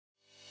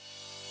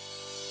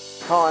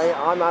Hi,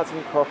 I'm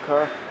Adam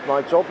Crocker.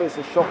 My job is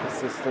a shop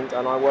assistant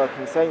and I work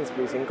in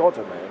Sainsburys in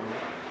Godalming.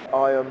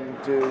 I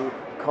do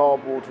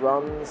cardboard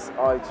runs,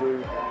 I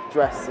do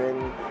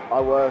dressing,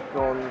 I work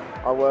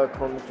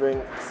on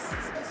drinks,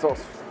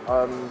 sorts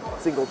of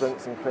single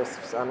drinks and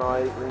crisps, and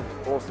I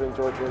also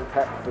enjoy doing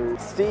pet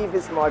food. Steve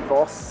is my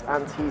boss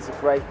and he's a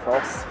great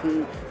boss.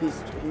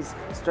 He's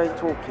straight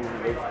talking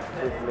with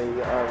me,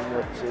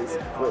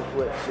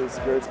 which is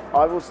good.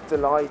 I was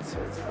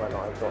delighted when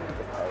I got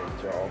the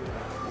paid job,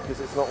 because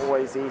it's not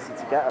always easy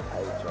to get a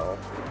paid job.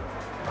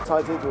 What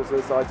I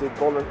did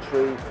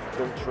voluntary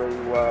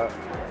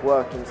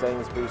work in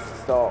Sainsburys to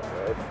start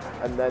with,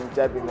 and then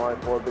Debbie, my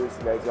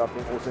employability lady, I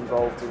think was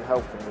involved in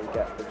helping me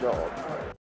get the job.